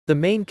The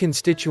main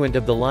constituent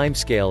of the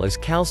limescale is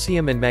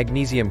calcium and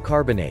magnesium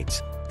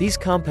carbonates. These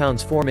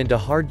compounds form into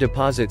hard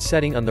deposits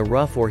setting on the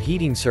rough or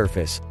heating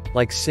surface,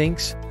 like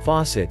sinks,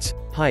 faucets,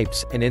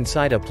 pipes, and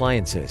inside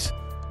appliances.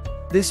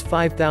 This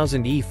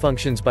 5000E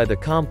functions by the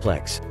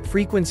complex,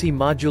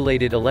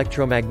 frequency-modulated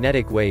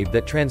electromagnetic wave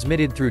that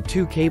transmitted through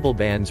two cable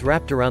bands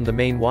wrapped around the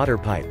main water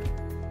pipe.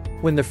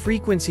 When the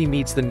frequency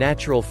meets the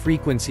natural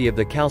frequency of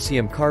the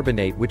calcium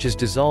carbonate which is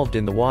dissolved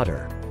in the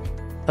water,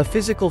 a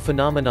physical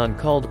phenomenon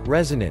called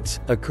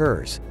resonance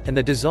occurs, and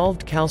the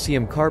dissolved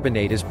calcium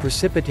carbonate is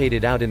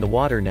precipitated out in the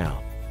water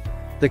now.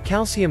 The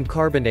calcium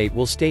carbonate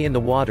will stay in the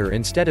water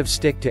instead of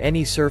stick to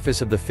any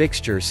surface of the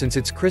fixture since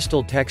its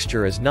crystal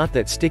texture is not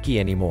that sticky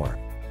anymore.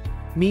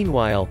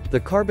 Meanwhile,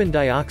 the carbon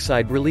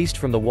dioxide released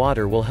from the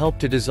water will help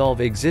to dissolve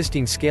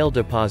existing scale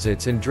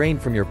deposits and drain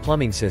from your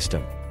plumbing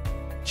system.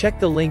 Check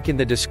the link in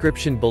the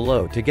description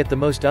below to get the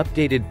most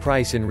updated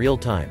price in real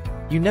time.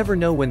 You never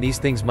know when these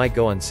things might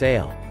go on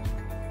sale.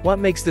 What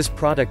makes this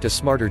product a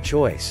smarter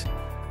choice?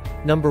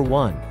 Number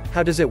 1.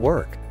 How does it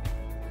work?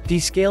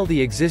 Descale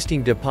the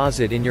existing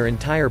deposit in your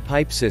entire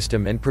pipe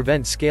system and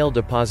prevent scale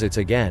deposits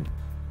again.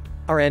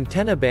 Our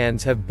antenna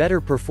bands have better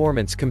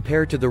performance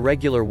compared to the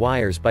regular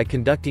wires by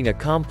conducting a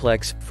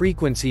complex,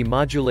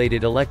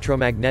 frequency-modulated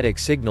electromagnetic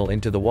signal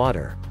into the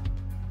water.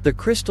 The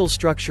crystal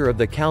structure of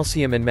the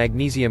calcium and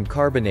magnesium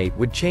carbonate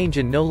would change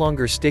and no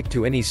longer stick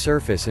to any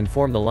surface and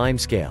form the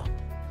limescale.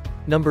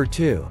 Number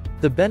 2.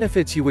 The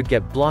benefits you would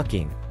get: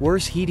 blocking,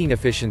 worse heating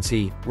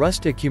efficiency,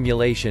 rust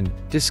accumulation,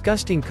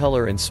 disgusting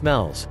color and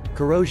smells,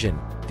 corrosion,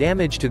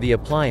 damage to the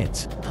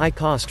appliance, high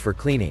cost for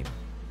cleaning.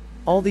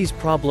 All these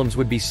problems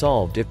would be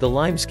solved if the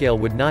limescale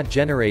would not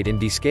generate and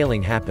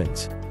descaling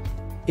happens.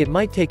 It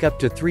might take up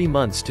to 3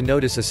 months to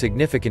notice a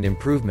significant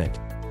improvement.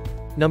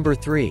 Number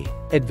 3.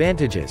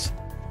 Advantages.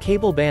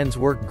 Cable bands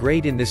work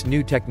great in this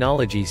new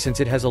technology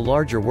since it has a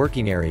larger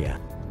working area.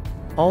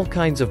 All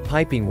kinds of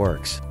piping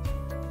works.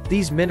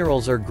 These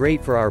minerals are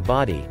great for our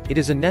body, it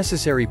is a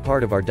necessary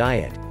part of our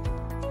diet.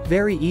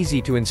 Very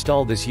easy to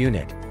install this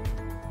unit.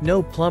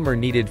 No plumber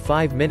needed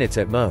 5 minutes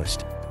at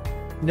most.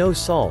 No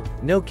salt,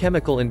 no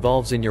chemical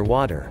involves in your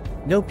water,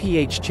 no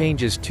pH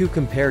changes to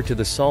compare to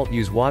the salt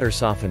use water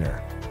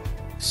softener.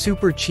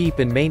 Super cheap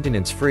and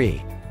maintenance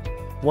free.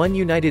 $1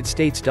 United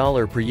States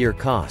per year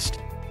cost.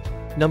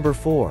 Number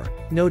 4.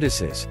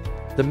 Notices.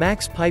 The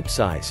max pipe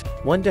size,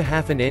 1 to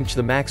 1/2 inch.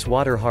 The max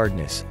water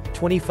hardness,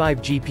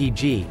 25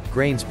 GPG,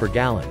 grains per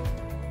gallon.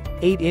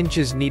 8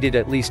 inches needed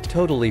at least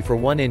totally for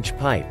 1 inch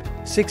pipe,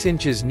 6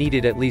 inches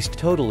needed at least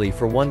totally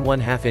for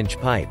 1/2 inch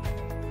pipe.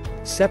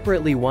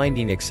 Separately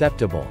winding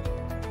acceptable.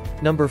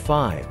 Number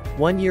 5.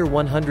 1 year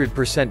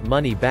 100%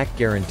 money back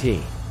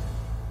guarantee.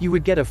 You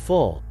would get a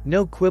full,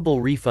 no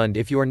quibble refund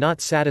if you are not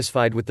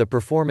satisfied with the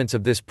performance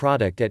of this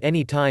product at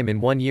any time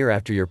in 1 year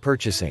after your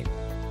purchasing.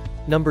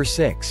 Number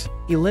 6.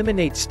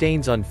 Eliminate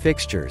stains on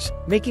fixtures,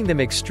 making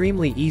them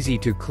extremely easy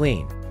to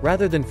clean,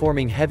 rather than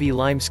forming heavy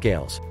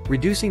limescales,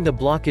 reducing the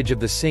blockage of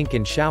the sink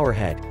and shower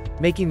head,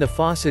 making the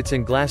faucets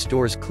and glass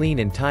doors clean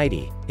and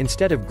tidy,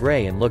 instead of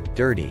gray and look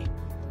dirty.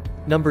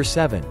 Number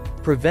 7.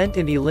 Prevent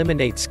and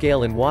eliminate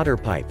scale in water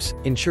pipes,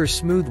 ensure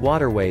smooth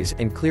waterways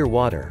and clear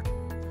water.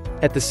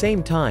 At the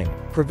same time,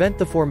 prevent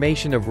the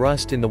formation of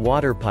rust in the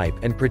water pipe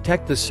and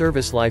protect the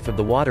service life of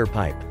the water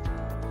pipe.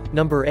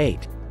 Number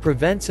 8.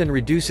 Prevents and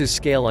reduces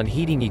scale on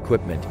heating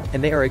equipment,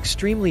 and they are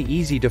extremely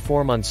easy to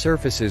form on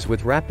surfaces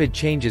with rapid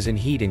changes in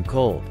heat and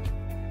cold.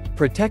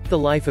 Protect the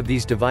life of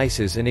these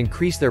devices and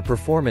increase their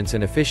performance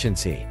and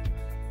efficiency.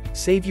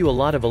 Save you a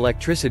lot of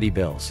electricity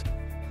bills.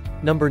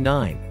 Number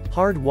 9.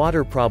 Hard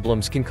water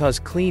problems can cause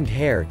cleaned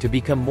hair to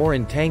become more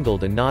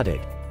entangled and knotted.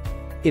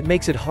 It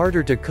makes it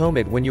harder to comb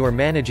it when you are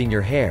managing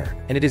your hair,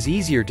 and it is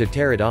easier to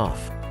tear it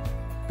off.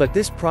 But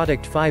this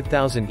product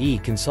 5000E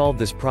can solve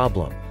this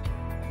problem.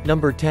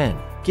 Number 10.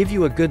 Give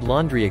you a good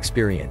laundry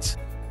experience.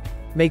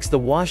 Makes the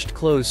washed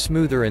clothes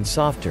smoother and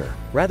softer,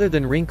 rather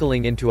than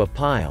wrinkling into a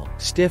pile,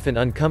 stiff and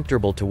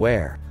uncomfortable to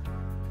wear.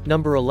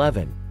 Number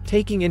 11.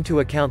 Taking into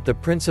account the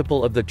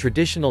principle of the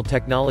traditional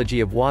technology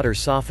of water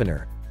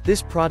softener,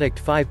 this product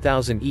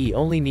 5000E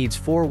only needs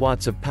 4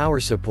 watts of power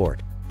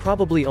support,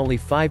 probably only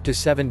 $5 to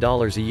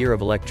 $7 a year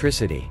of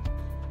electricity.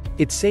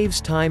 It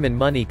saves time and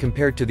money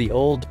compared to the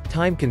old,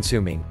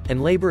 time-consuming,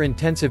 and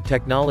labor-intensive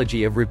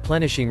technology of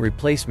replenishing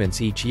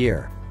replacements each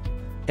year.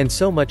 And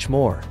so much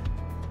more.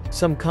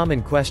 Some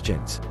common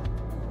questions.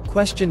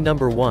 Question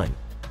number 1.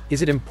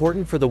 Is it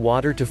important for the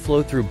water to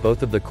flow through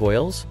both of the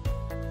coils?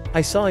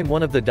 I saw in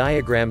one of the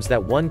diagrams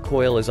that one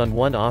coil is on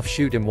one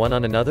offshoot and one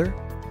on another.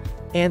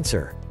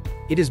 Answer.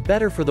 It is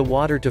better for the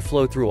water to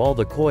flow through all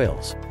the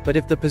coils, but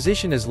if the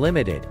position is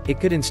limited, it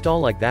could install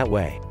like that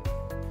way.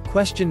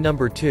 Question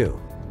number 2.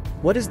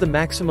 What is the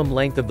maximum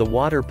length of the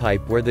water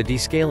pipe where the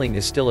descaling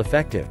is still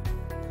effective?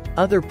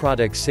 Other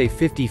products say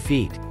 50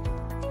 feet.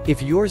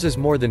 If yours is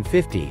more than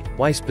 50,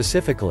 why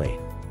specifically?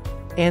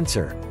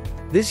 Answer.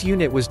 This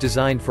unit was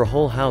designed for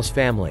whole house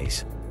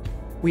families.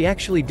 We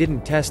actually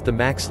didn't test the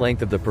max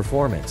length of the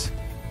performance.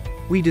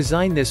 We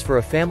designed this for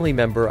a family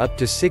member up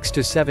to 6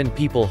 to 7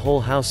 people whole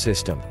house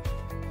system.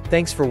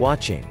 Thanks for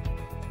watching.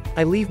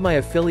 I leave my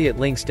affiliate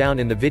links down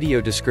in the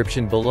video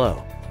description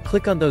below.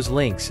 Click on those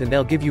links and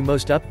they'll give you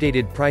most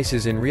updated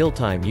prices in real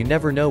time. You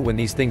never know when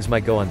these things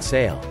might go on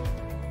sale.